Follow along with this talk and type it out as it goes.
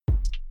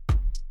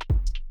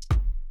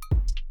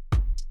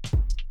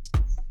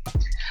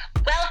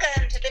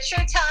the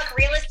True Talk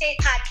Real Estate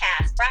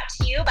Podcast, brought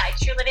to you by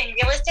True Living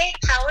Real Estate,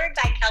 powered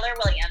by Keller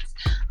Williams.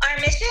 Our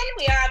mission,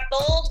 we are a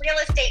bold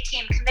real estate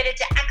team committed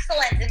to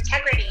excellence,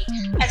 integrity,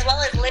 as well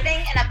as living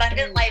an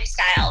abundant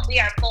lifestyle. We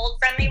are bold,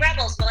 friendly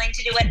rebels willing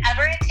to do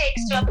whatever it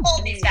takes to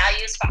uphold these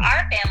values for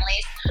our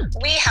families.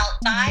 We help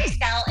buy,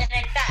 sell, and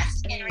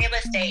invest in real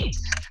estate.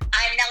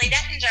 I'm Nellie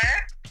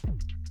Dettinger.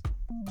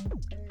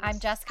 I'm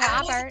Jessica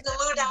Aubert.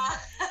 Everyone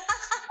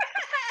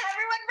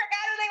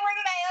forgot who they were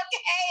today.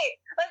 Okay,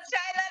 let's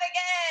try that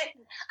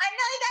again. I'm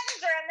Nellie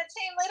Dettinger. I'm the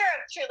team leader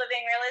of True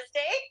Living Real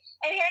Estate.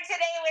 And here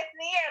today with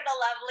me are the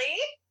lovely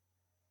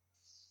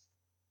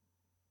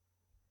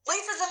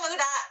Lisa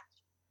Zamuda.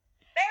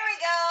 There we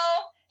go.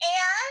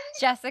 And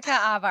Jessica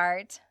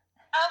Aubert.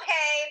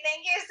 Okay,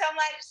 thank you so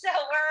much. So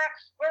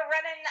we're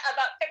running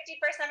about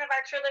 50% of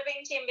our True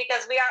Living team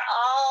because we are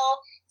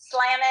all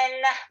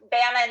slamming,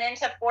 bamming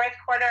into fourth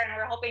quarter, and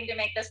we're hoping to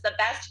make this the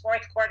best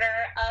fourth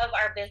quarter of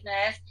our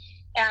business.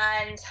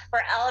 And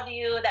for all of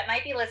you that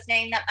might be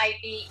listening, that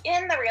might be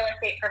in the real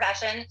estate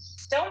profession,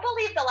 don't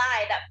believe the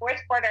lie that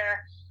fourth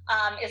quarter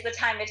is the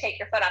time to take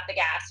your foot off the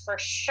gas for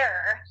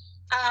sure.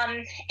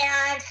 And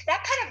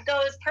that kind of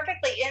goes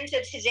perfectly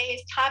into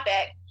today's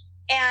topic.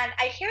 And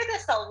I hear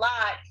this a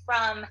lot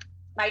from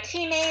my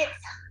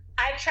teammates.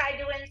 I've tried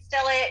to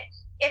instill it.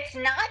 It's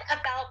not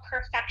about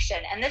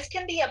perfection. And this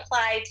can be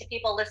applied to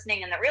people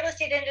listening in the real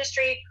estate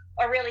industry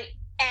or really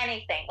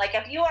anything. Like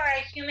if you are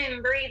a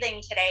human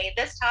breathing today,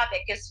 this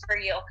topic is for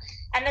you.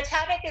 And the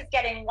topic is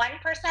getting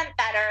 1%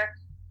 better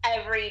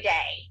every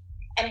day.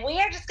 And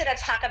we are just going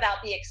to talk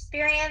about the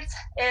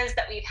experiences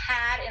that we've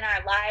had in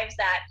our lives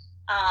that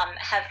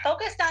have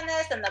focused on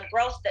this and the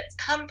growth that's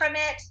come from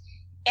it.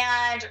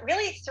 And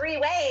really 3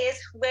 ways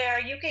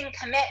where you can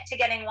commit to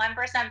getting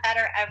 1%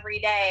 better every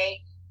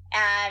day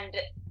and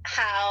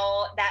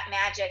how that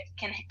magic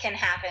can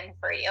happen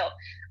for you.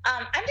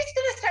 I'm just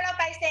going to start out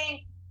by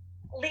saying,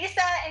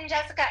 Lisa and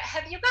Jessica,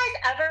 have you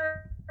guys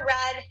ever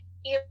read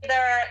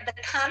either The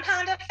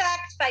Compound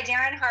Effect by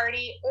Darren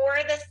Hardy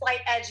or The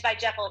Slight Edge by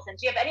Jeff Olson?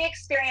 Do you have any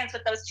experience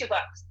with those 2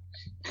 books?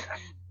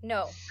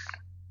 No.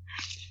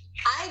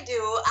 I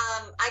do.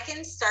 I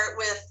can start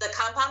with The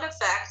Compound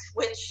Effect,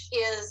 which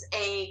is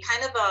a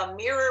kind of a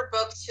mirror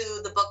book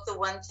to the book, The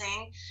One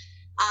Thing.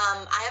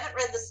 I haven't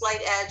read The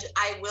Slight Edge.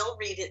 I will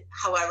read it,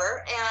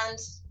 however. And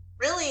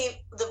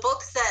really, the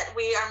books that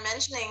we are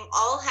mentioning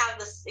all have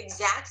this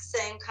exact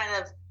same kind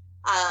of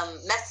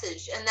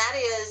message. And that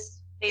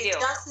is, you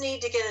just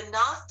need to get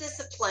enough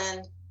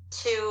discipline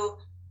to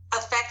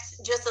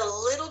affect just a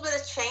little bit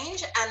of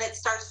change, and it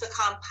starts to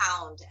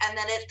compound. And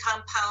then it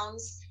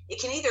compounds. It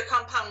can either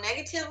compound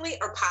negatively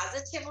or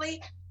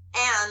positively.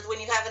 And when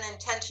you have an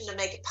intention to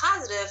make it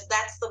positive,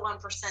 that's the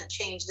 1%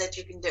 change that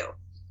you can do.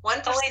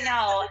 1%. Oh, I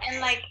know.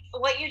 And like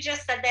what you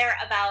just said there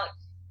about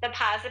the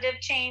positive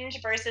change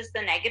versus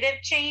the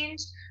negative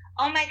change.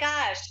 Oh my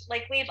gosh.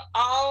 Like we've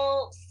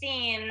all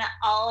seen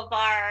all of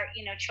our,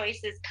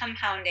 choices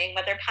compounding,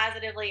 whether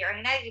positively or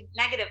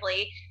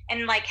negatively.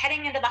 And like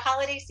heading into the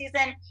holiday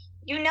season,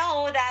 you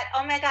know that,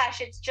 oh my gosh,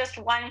 it's just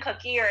one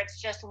cookie or it's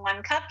just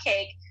one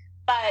cupcake.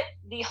 But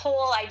the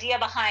whole idea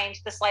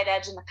behind The Slight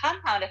Edge and The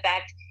Compound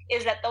Effect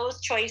is that those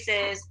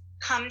choices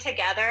come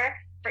together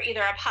for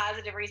either a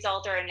positive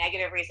result or a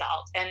negative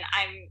result. And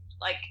I'm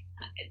like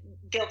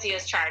guilty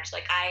as charged.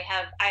 Like I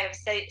have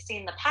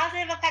seen the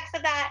positive effects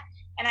of that,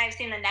 and I've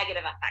seen the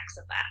negative effects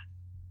of that.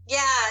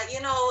 Yeah,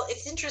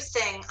 it's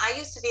interesting. I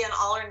used to be an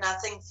all or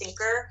nothing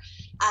thinker,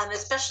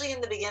 especially in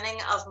the beginning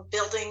of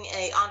building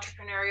a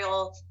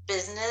entrepreneurial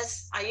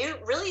business. I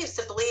really used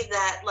to believe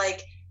that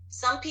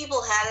some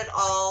people had it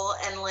all,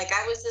 and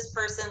I was this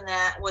person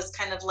that was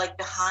kind of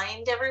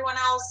behind everyone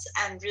else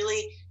and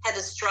really had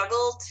to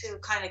struggle to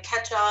kind of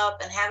catch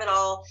up and have it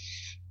all.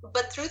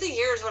 But through the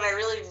years, what I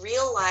really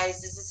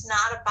realized is it's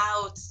not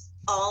about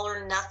all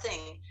or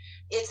nothing.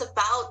 It's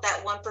about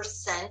that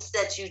 1%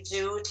 that you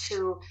do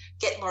to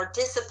get more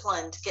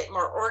disciplined, get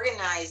more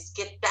organized,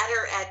 get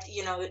better at,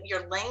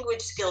 your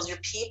language skills, your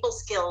people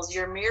skills,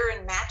 your mirror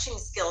and matching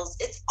skills.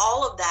 It's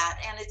all of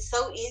that. And it's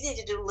so easy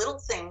to do little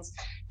things.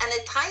 And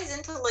it ties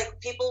into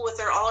people with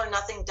their all or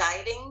nothing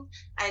dieting.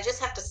 I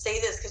just have to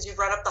say this because you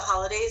brought up the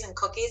holidays and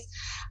cookies.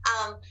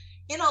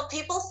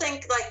 People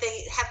think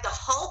they have to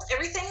halt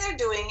everything they're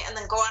doing and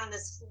then go on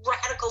this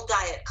radical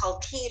diet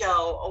called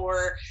keto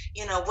or,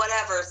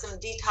 whatever, some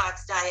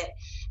detox diet.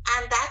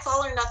 And that's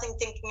all or nothing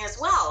thinking as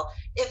well.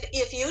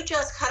 If you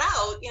just cut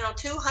out,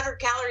 200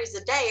 calories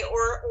a day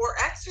or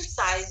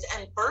exercised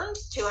and burned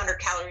 200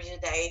 calories a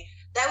day,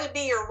 that would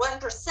be your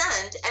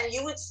 1%, and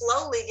you would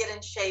slowly get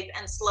in shape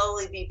and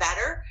slowly be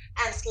better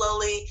and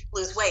slowly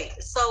lose weight.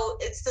 So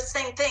it's the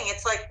same thing.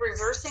 It's like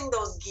reversing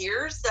those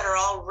gears that are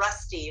all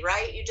rusty,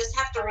 right? You just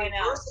have to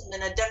reverse them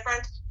in a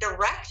different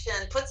direction,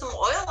 put some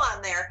oil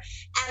on there,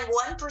 and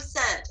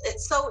 1%.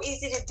 It's so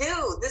easy to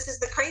do. This is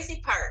the crazy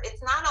part.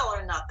 It's not all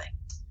or nothing.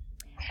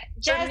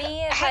 Jess,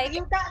 have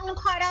you gotten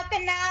caught up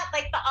in that?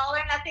 The all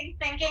or nothing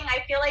thinking?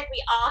 I feel like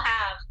we all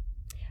have.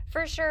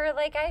 For sure.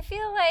 Like, I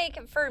feel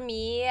like for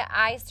me,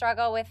 I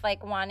struggle with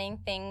like wanting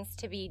things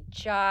to be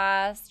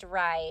just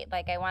right.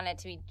 Like, I want it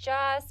to be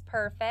just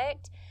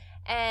perfect.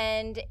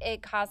 And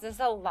it causes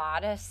a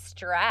lot of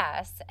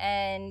stress.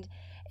 And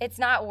it's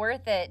not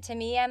worth it. To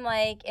me, I'm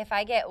like, if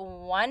I get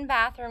one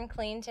bathroom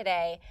clean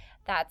today,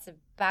 that's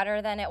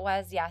better than it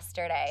was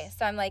yesterday.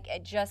 So I'm like,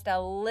 just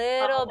a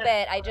little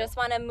bit. I just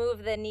want to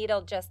move the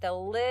needle just a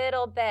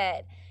little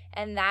bit.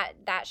 And that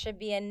should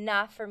be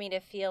enough for me to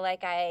feel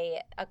like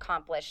I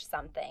accomplished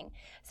something.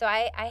 So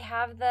I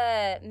have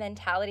the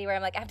mentality where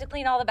I'm like, I have to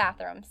clean all the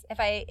bathrooms. If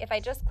I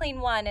just clean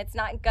one, it's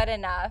not good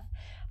enough.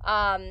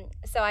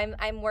 So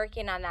I'm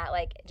working on that,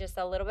 like just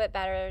a little bit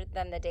better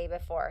than the day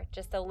before,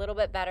 just a little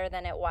bit better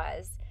than it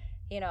was,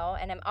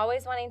 and I'm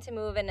always wanting to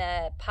move in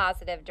a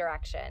positive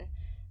direction.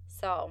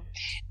 So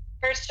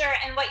for sure.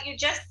 And what you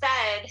just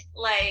said,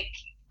 like,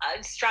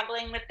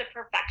 struggling with the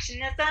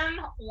perfectionism,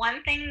 one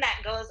of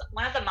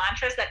the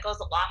mantras that goes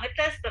along with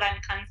this that I'm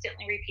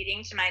constantly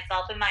repeating to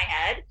myself in my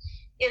head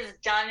is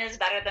done is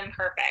better than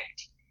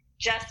perfect.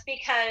 Just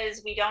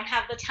because we don't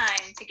have the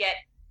time to get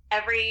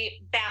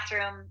every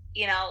bathroom,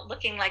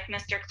 looking like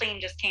Mr. Clean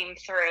just came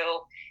through,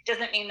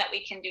 doesn't mean that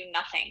we can do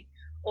nothing.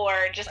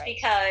 Or just Right.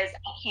 because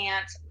I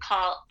can't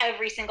call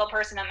every single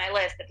person on my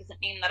list, that doesn't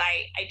mean that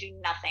I do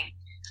nothing.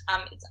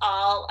 It's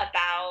all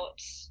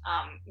about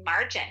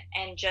margin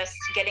and just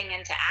getting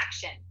into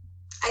action.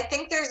 I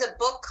think there's a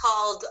book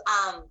called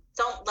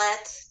Don't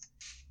Let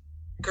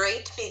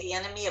Great Be the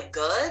Enemy of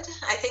Good.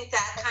 I think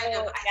that kind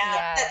of,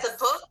 Yes. that's a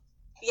book.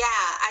 Yeah,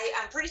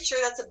 I'm pretty sure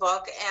that's a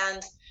book,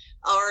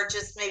 or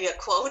just maybe a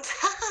quote.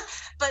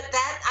 But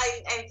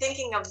that I'm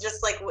thinking of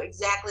just like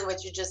exactly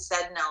what you just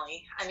said,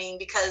 Nellie. I mean,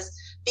 because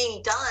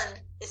being done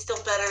is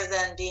still better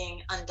than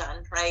being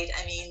undone, right?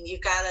 I mean,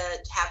 you've got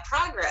to have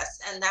progress,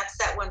 and that's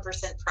that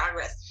 1%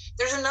 progress.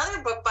 There's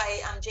another book by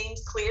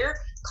James Clear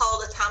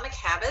called Atomic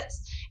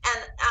Habits.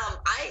 And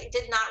I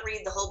did not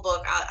read the whole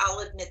book. I'll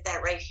admit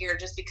that right here,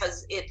 just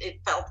because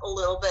it felt a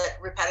little bit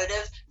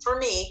repetitive for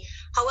me.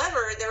 However,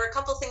 there were a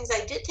couple things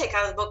I did take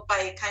out of the book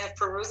by kind of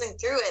perusing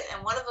through it.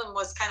 And one of them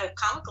was kind of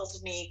comical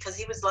to me, because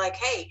he was like,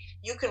 hey,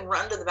 you can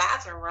run to the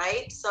bathroom,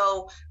 right?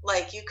 So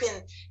like you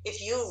can,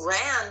 if you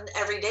ran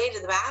every day to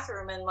the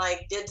bathroom and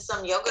like did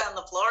some yoga on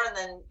the floor and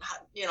then,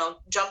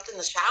 jumped in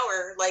the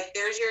shower, like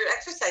there's your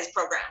exercise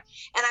program.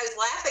 And I was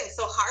laughing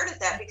so hard at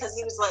that, because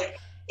he was like,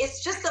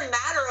 it's just a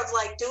matter of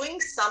like doing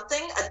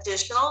something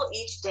additional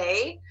each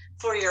day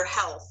for your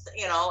health,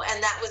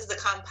 and that was the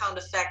compound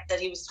effect that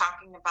he was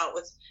talking about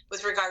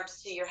with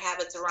regards to your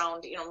habits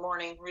around,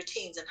 morning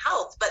routines and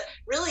health. But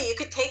really, you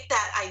could take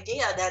that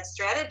idea, that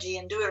strategy,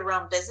 and do it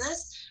around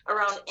business,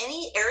 around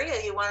any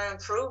area you want to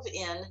improve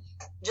in,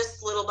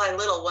 just little by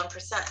little,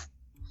 1%.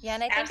 Yeah,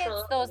 and I think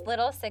it's those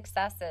little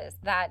successes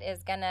that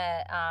is going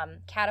to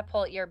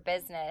catapult your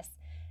business.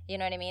 You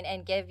know what I mean?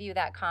 And give you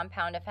that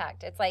compound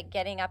effect. It's like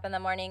getting up in the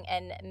morning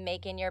and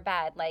making your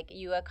bed, like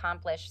you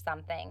accomplished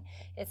something.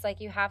 It's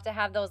like you have to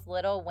have those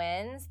little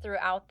wins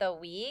throughout the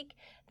week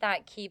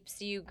that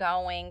keeps you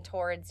going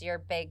towards your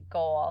big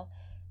goal,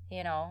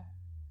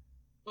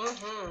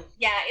 Mm-hmm.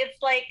 Yeah,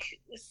 it's like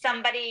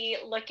somebody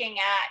looking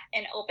at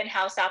an open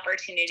house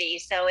opportunity.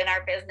 So in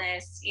our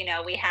business,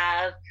 we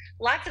have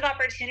lots of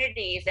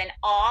opportunities, and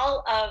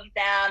all of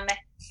them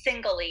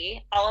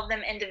singly, all of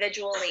them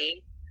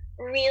individually,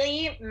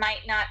 really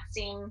might not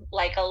seem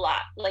like a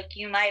lot. Like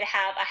you might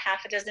have a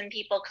half a dozen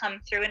people come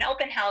through an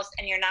open house,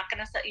 and you're not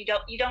going to sell, you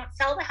don't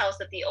sell the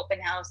house at the open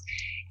house,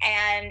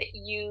 and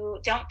you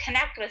don't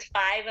connect with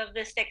 5 of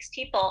the 6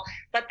 people,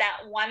 but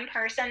that one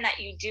person that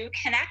you do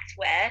connect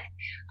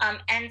with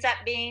ends up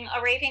being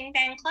a raving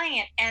fan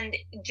client. And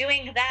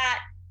doing that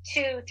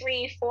 2,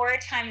 3, 4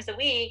 times a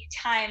week,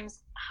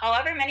 times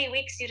however many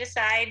weeks you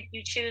decide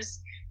you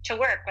choose to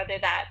work, whether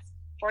that's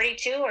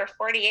 42 or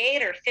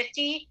 48 or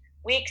 50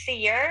 weeks a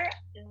year,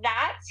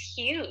 that's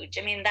huge.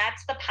 I mean,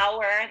 that's the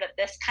power that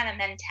this kind of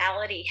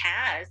mentality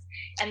has,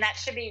 and that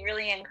should be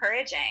really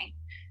encouraging.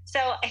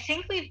 So I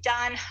think we've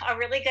done a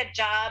really good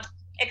job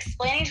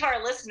explaining to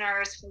our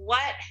listeners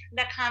what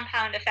the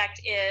compound effect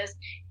is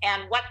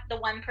and what the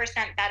 1%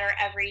 better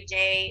every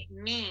day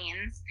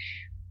means.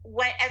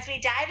 As we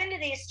dive into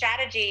these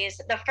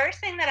strategies, the first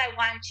thing that I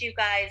want you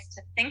guys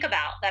to think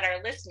about that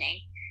are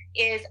listening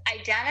is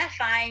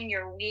identifying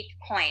your weak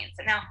points.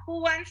 Now,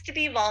 who wants to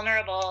be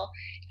vulnerable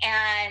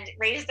and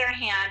raise their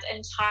hand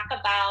and talk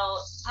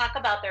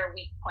about their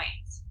weak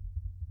points?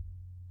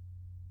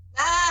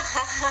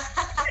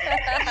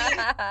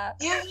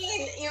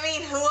 You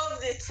mean who of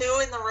the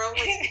 2 in the room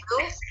was you?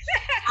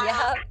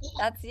 Yeah,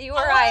 that's you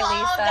or I,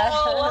 Lisa.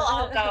 We'll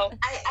all go.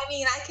 I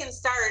mean, I can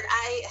start.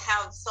 I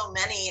have so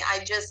many.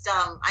 I just,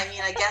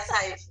 I guess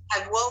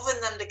I've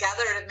woven them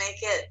together to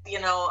make it,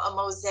 a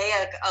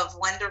mosaic of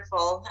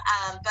wonderful.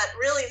 But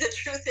really, the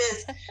truth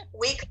is,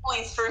 weak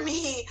points for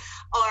me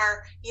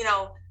are,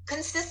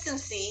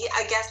 consistency,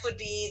 I guess, would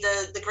be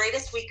the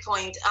greatest weak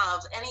point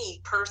of any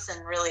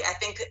person, really. I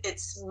think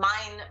it's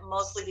mine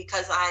mostly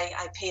because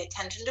I pay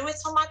attention to it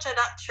so much. I'm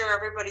not sure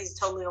everybody's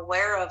totally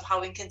aware of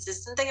how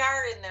inconsistent they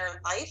are in their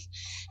life,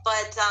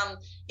 but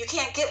you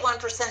can't get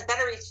 1%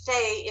 better each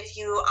day if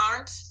you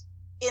aren't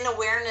in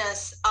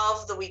awareness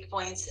of the weak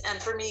points.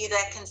 And for me,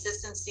 that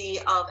consistency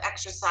of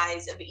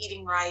exercise, of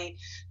eating right,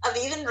 of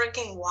even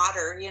drinking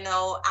water,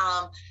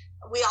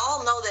 we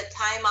all know that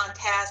time on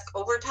task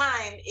over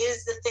time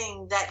is the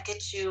thing that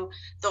gets you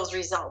those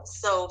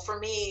results. So for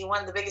me, one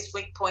of the biggest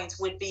weak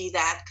points would be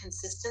that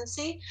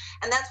consistency.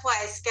 And that's why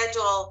I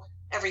schedule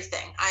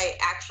everything. I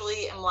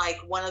actually am like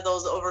one of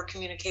those over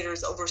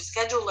communicators, over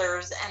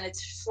schedulers. And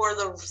it's for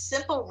the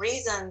simple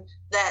reason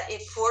that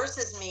it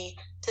forces me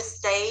to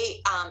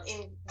stay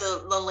in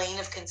the lane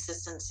of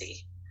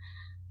consistency.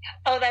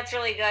 Oh, that's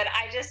really good.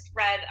 I just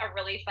read a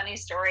really funny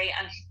story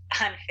on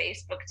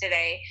Facebook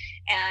today,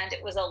 and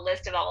it was a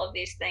list of all of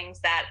these things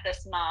that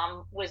this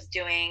mom was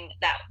doing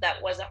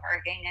that wasn't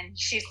working. And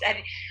she said,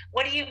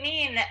 "What do you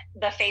mean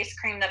the face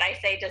cream that I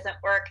say doesn't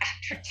work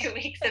after 2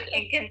 weeks of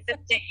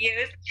inconsistent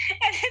use?"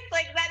 And it's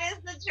like, that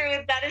is the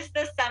truth. That is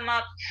the sum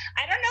up.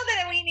 I don't know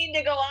that we need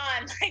to go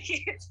on.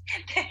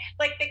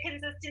 Like the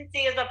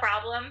consistency is a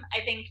problem,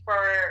 I think,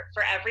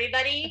 for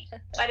everybody.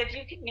 But if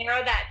you can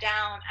narrow that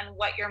down on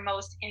what you're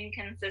most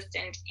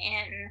inconsistent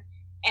in,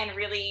 and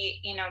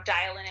really,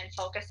 dial in and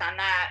focus on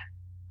that,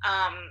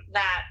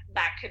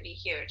 that could be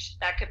huge.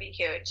 That could be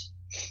huge.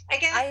 I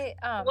guess.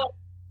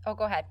 Oh,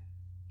 go ahead.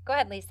 Go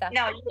ahead, Lisa.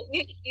 No,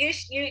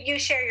 you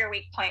share your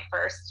weak point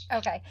first.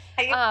 Okay.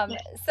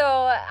 So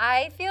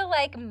I feel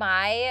like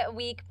my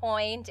weak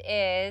point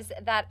is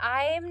that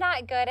I am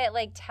not good at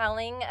like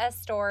telling a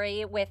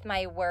story with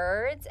my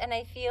words, and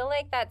I feel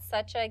like that's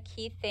such a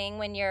key thing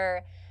when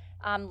you're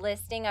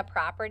listing a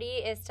property,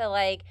 is to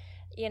like,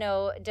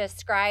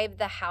 describe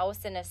the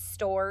house in a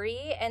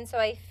story. And so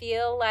I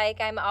feel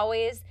like I'm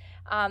always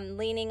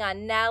leaning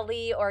on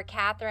Nellie or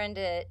Catherine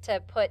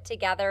to put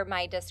together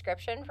my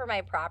description for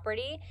my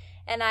property.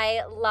 And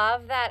I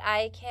love that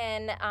I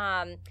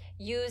can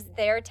use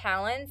their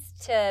talents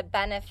to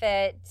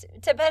benefit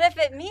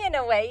me in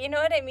a way. You know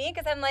what I mean?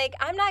 Because I'm like,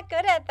 I'm not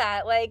good at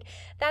that. Like,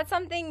 that's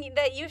something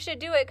that you should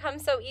do. It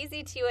comes so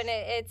easy to you, and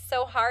it's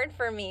so hard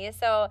for me.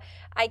 So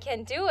I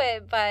can do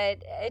it,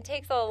 but it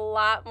takes a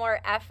lot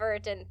more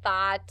effort and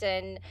thought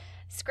and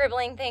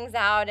scribbling things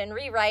out and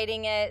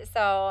rewriting it.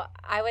 So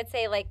I would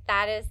say like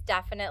that is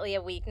definitely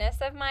a weakness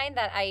of mine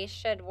that I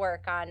should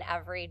work on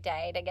every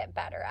day to get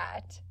better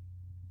at.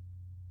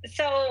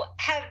 So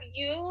have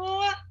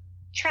you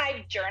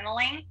tried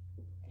journaling?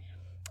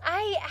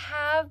 I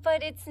have,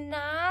 but it's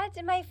not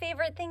my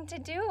favorite thing to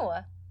do.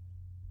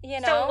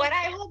 So what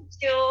I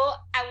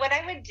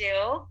would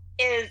do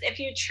is, if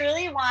you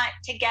truly want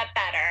to get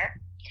better,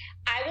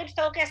 I would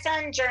focus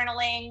on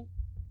journaling.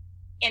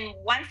 And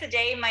once a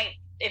day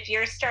if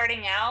you're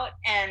starting out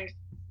and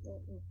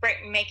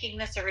making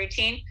this a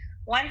routine,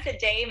 once a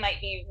day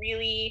might be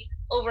really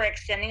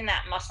overextending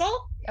that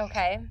muscle.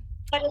 Okay.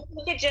 But if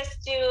you could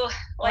just do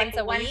like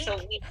once a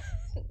week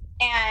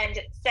and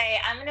say,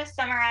 I'm going to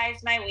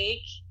summarize my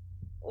week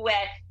with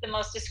the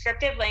most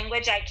descriptive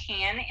language I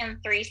can in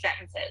 3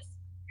 sentences.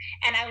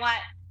 And I want,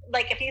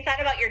 like, if you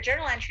thought about your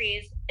journal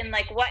entries and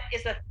like, what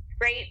is a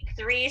great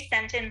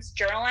 3-sentence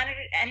journal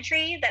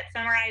entry that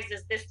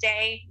summarizes this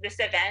day, this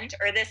event,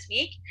 or this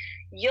week,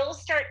 you'll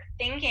start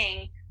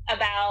thinking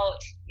about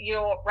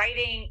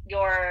writing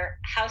your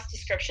house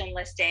description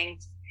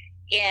listings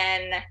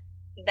in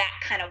that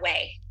kind of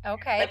way.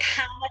 Okay. Like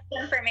how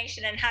much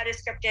information and how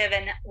descriptive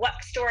and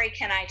what story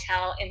can I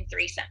tell in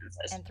 3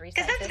 sentences?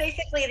 Because that's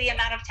basically the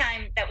amount of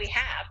time that we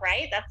have,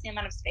 right? That's the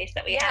amount of space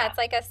that we have. Yeah, it's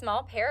like a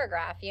small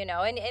paragraph, and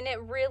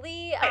it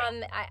really,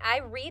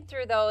 I read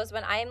through those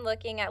when I'm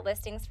looking at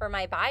listings for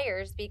my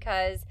buyers,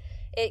 because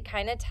it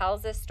kind of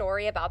tells a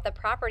story about the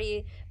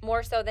property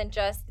more so than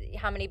just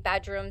how many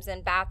bedrooms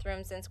and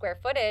bathrooms and square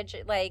footage.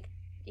 Like,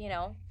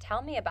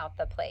 tell me about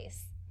the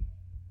place.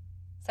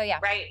 So yeah.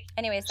 Right.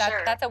 Anyways,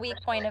 that's a weak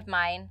point of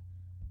mine.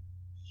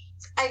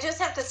 I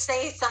just have to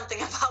say something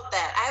about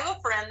that. I have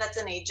a friend that's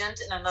an agent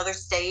in another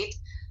state,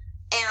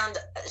 and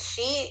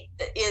she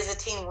is a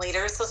team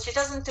leader, so she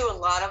doesn't do a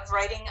lot of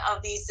writing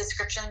of these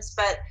descriptions,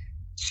 but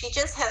she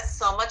just has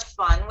so much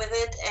fun with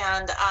it.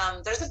 And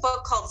there's a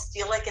book called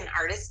Steal Like an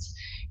Artist,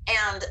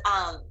 and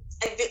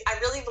I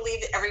really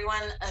believe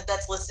everyone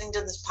that's listening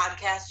to this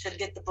podcast should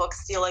get the book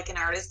Steal Like an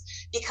Artist,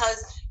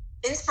 because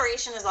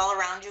inspiration is all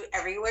around you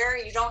everywhere.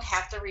 You don't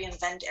have to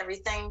reinvent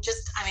everything.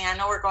 I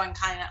know we're going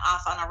kind of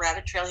off on a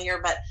rabbit trail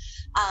here, but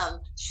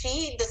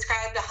she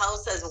described a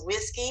house as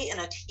whiskey in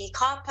a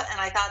teacup, and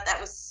I thought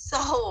that was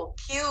so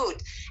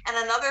cute. And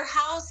another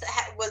house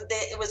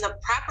it was a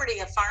property,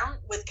 a farm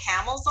with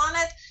camels on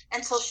it,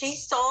 and so she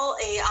stole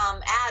a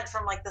ad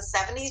from like the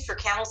 70s for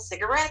Camel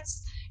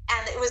cigarettes,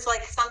 And it was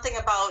like something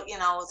about,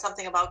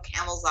 something about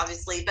camels,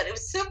 obviously, but it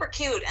was super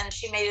cute, and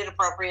she made it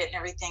appropriate and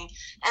everything.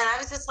 And I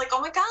was just like,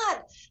 oh my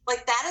God,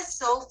 like that is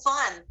so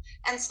fun.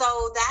 And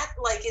so that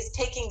like is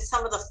taking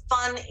some of the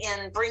fun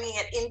in bringing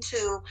it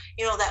into,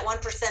 that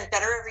 1%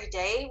 better every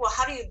day. Well,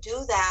 how do you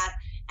do that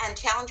and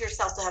challenge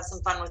yourself to have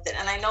some fun with it?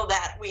 And I know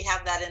that we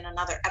have that in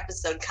another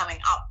episode coming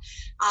up.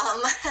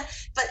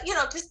 But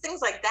just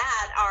things like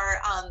that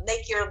are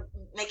make your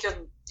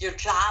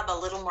job a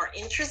little more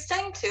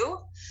interesting too.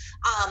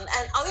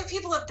 And other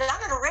people have done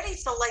it already.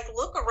 So like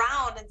look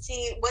around and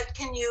see what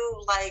can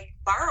you like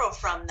borrow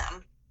from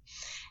them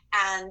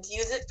and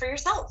use it for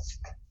yourself.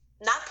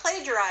 Not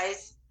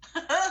plagiarize,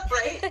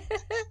 right?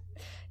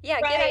 Yeah,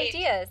 right. Good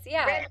ideas.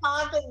 Yeah. Rip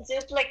off and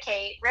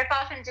duplicate.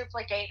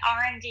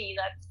 R&D.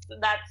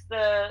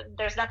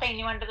 There's nothing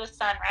new under the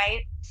sun,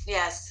 right?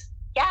 Yes.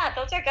 Yeah,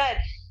 those are good.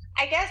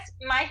 I guess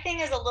my thing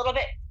is a little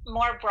bit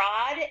more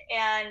broad,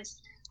 and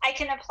I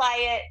can apply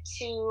it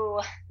to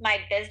my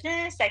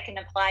business. I can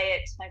apply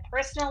it to my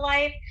personal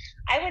life.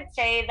 I would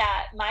say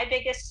that my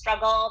biggest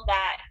struggle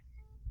that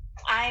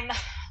I'm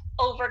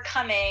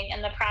overcoming,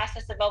 in the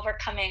process of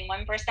overcoming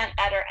 1%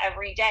 better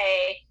every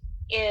day,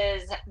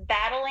 is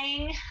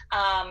battling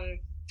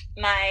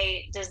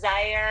my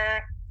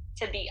desire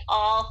to be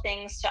all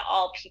things to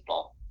all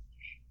people.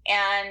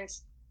 And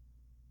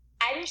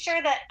I'm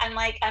sure that I'm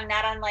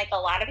not unlike a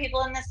lot of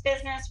people in this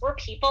business. We're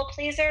people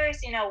pleasers.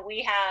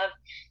 We have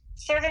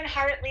servant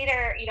heart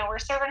leader, we're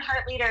servant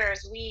heart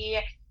leaders. We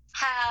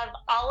have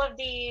all of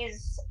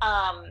these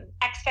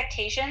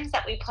expectations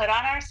that we put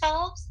on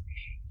ourselves.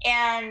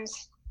 And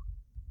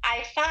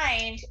I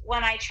find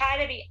when I try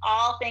to be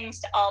all things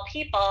to all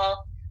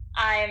people,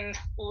 I'm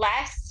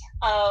less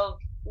of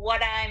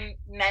what I'm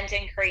meant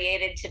and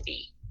created to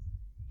be.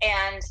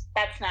 And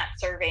that's not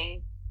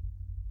serving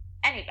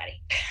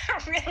anybody,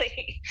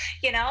 really,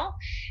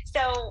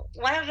 So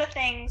one of the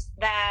things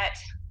that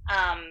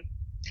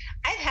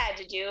I've had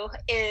to do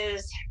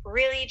is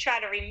really try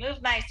to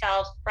remove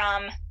myself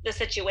from the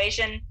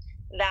situation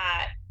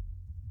that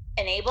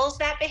enables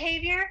that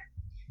behavior.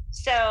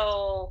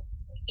 So,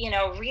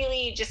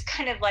 really just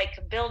kind of like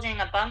building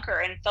a bunker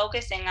and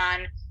focusing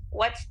on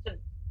what's the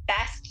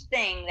best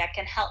thing that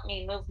can help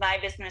me move my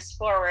business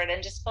forward,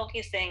 and just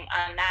focusing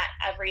on that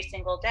every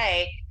single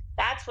day.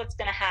 That's what's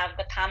going to have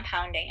the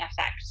compounding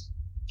effect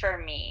for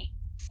me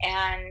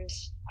and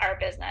our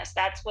business.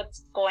 That's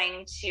what's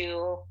going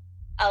to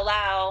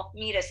allow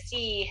me to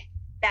see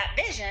that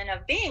vision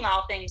of being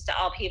all things to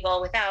all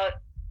people without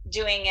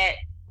doing it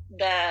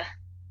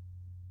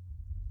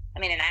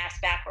in an ass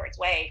backwards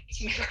way,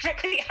 to be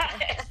perfectly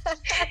honest.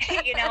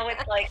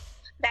 It's like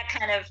that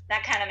kind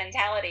of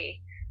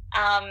mentality.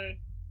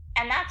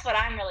 And that's what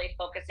I'm really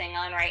focusing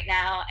on right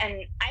now.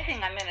 And I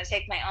think I'm going to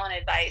take my own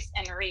advice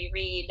and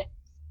reread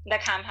The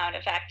Compound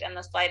Effect and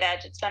The Slight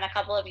Edge. It's been a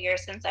couple of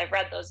years since I've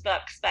read those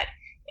books, but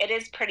it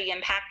is pretty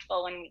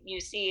impactful when you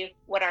see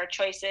what our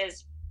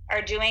choices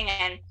are doing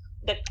and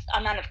the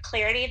amount of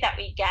clarity that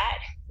we get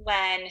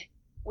when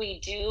we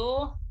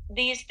do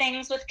these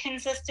things with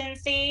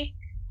consistency.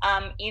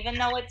 Even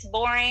though it's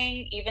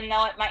boring, even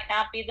though it might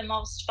not be the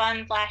most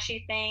fun,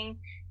 flashy thing,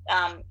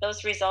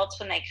 those results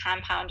when they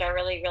compound are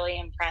really, really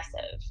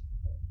impressive.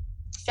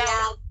 So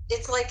yeah,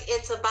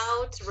 it's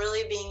about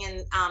really being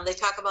in, they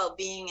talk about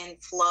being in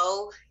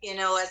flow,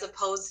 as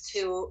opposed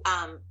to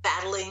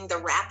battling the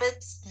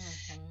rapids.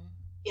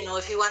 Mm-hmm.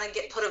 If you want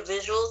to put a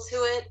visual to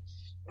it,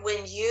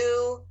 when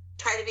you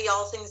try to be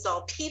all things to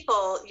all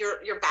people,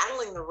 you're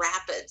battling the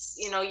rapids.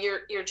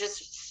 You're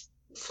just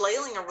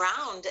flailing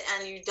around,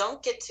 and you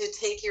don't get to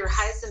take your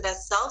highest and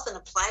best self and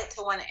apply it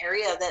to one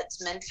area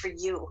that's meant for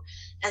you.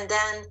 And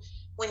then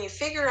when you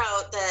figure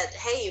out that,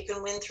 hey, you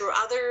can win through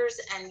others,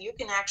 and you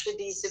can actually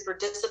be super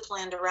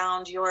disciplined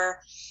around your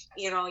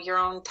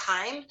own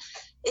time,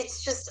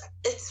 it's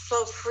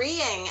so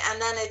freeing.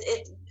 And then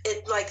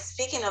it like,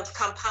 speaking of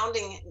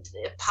compounding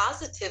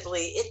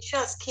positively, it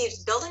just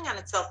keeps building on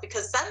itself,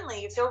 because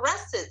suddenly you feel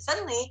rested.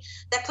 Suddenly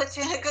that puts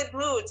you in a good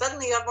mood.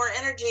 Suddenly you have more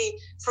energy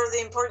for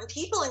the important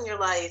people in your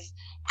life,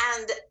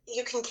 and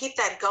you can keep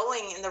that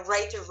going in the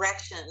right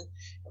direction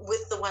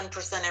with the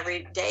 1%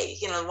 every day,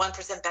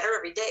 1% better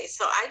every day.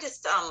 So I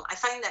just, I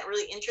find that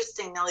really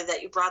interesting, Nellie,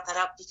 that you brought that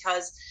up,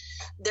 because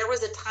there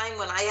was a time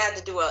when I had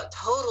to do a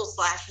total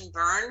slash and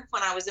burn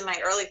when I was in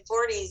my early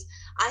 40s.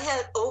 I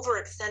had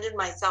overextended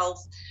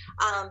myself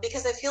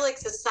because I feel like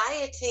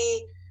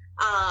society,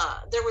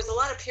 there was a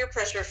lot of peer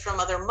pressure from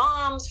other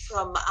moms,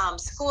 from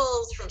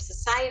schools, from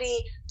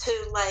society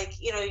to like,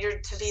 you're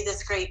to be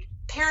this great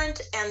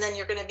parent, and then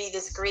you're going to be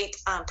this great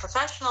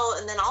professional.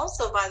 And then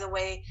also, by the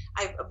way,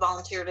 I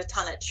volunteered a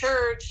ton at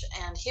church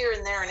and here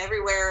and there and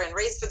everywhere, and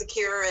Race for the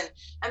Cure. And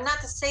I'm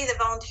not to say that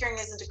volunteering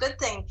isn't a good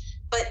thing,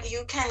 but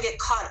you can get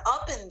caught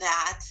up in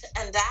that,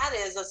 and that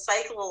is a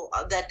cycle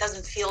that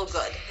doesn't feel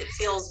good. It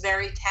feels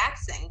very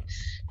taxing.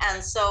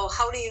 And so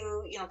how do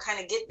you, kind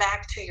of get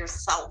back to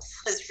yourself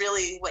is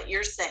really what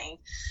you're saying.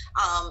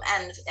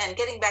 And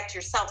getting back to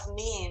yourself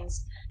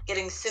means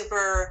getting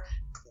super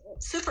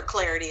super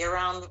clarity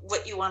around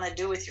what you want to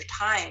do with your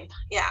time.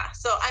 Yeah.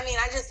 So, I mean,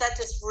 that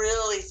just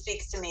really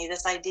speaks to me,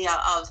 this idea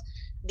of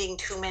being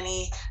too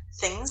many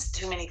things,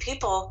 too many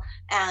people.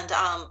 And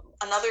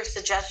another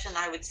suggestion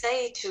I would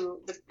say to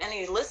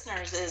any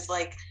listeners is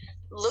like,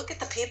 look at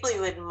the people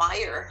you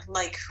admire.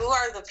 Like, who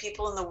are the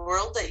people in the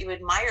world that you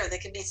admire? They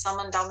could be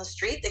someone down the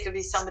street. They could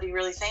be somebody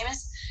really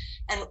famous.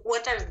 And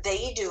what are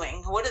they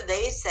doing? What do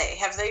they say?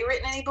 Have they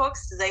written any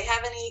books? Do they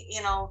have any,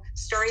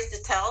 stories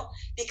to tell?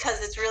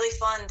 Because it's really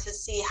fun to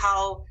see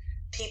how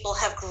people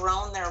have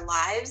grown their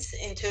lives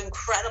into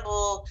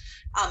incredible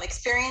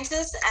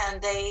experiences,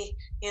 and they,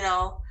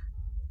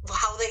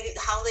 how they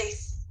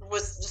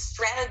was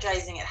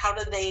strategizing it. How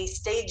did they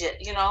stage it?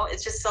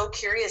 It's just so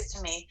curious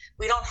to me.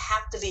 We don't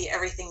have to be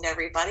everything to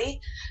everybody.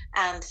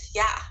 And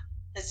yeah,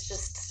 it's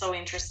just so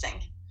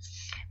interesting.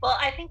 Well,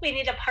 I think we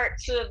need a part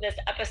 2 of this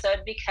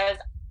episode, because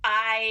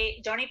I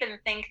don't even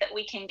think that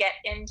we can get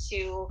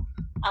into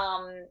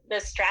the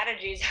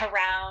strategies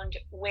around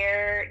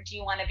where do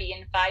you want to be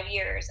in 5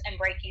 years, and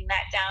breaking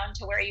that down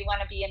to where you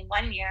want to be in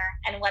 1 year,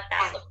 and what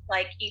that looks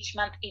like each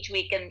month, each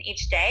week, and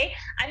each day.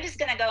 I'm just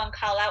going to go and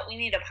call out, we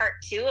need a part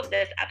 2 of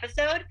this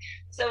episode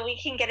so we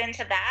can get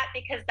into that,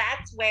 because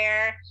that's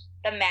where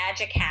the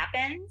magic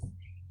happens.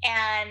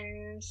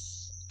 And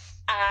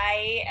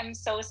I am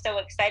so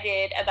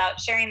excited about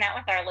sharing that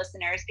with our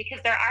listeners,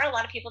 because there are a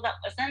lot of people that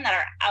listen that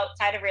are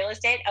outside of real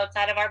estate,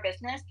 outside of our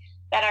business,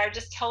 that are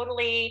just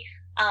totally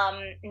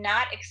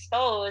not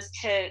exposed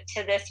to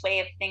this way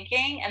of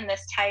thinking and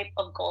this type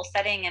of goal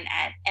setting and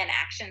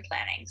action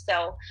planning.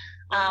 So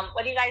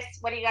what do you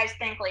guys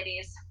think,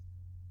 ladies?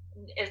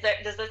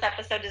 Does this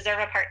episode deserve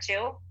a part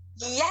 2?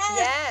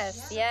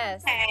 Yes.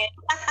 Okay.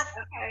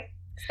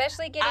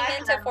 Especially getting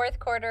into fourth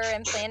quarter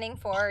and planning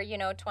for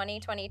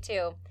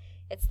 2022.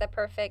 It's the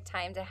perfect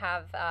time to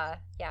have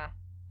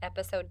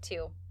episode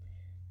 2.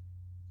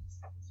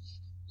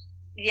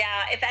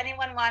 Yeah, if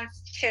anyone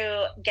wants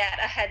to get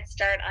a head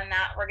start on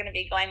that, we're going to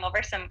be going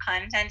over some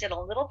content in a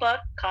little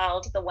book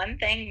called The One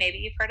Thing. Maybe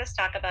you've heard us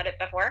talk about it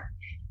before.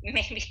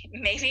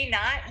 Maybe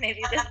not.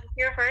 Maybe this is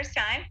your first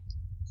time.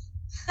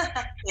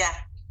 Yeah,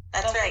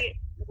 that's right.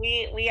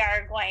 We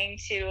are going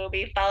to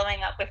be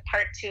following up with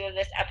part 2 of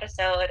this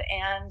episode.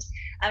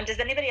 And does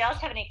anybody else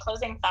have any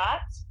closing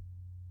thoughts?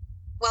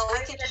 Well,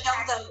 we can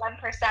tell them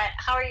 1%.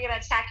 How are you going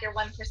to attack your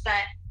 1%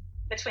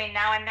 between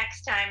now and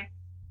next time?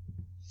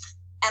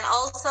 And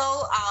also,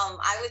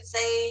 I would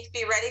say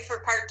be ready for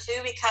part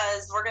 2,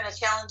 because we're going to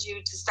challenge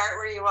you to start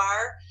where you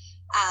are,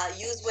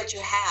 use what you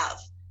have,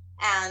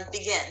 and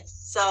begin.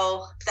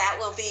 So that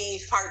will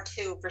be part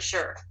 2 for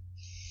sure.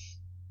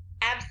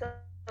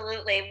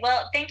 Absolutely.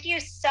 Well, thank you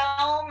so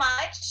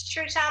much,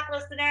 True Talk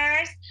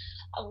listeners.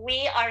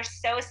 We are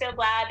so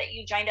glad that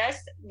you joined us.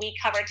 We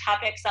cover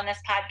topics on this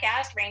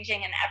podcast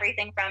ranging in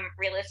everything from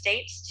real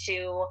estate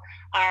to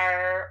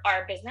our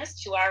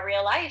business to our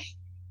real life.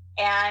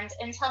 And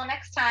until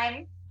next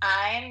time,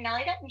 I'm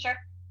Nellie Dettinger.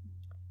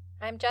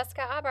 I'm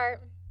Jessica Aubart.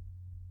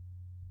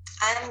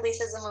 I'm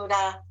Lisa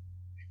Zamuda.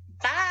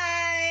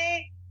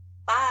 Bye.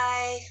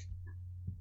 Bye.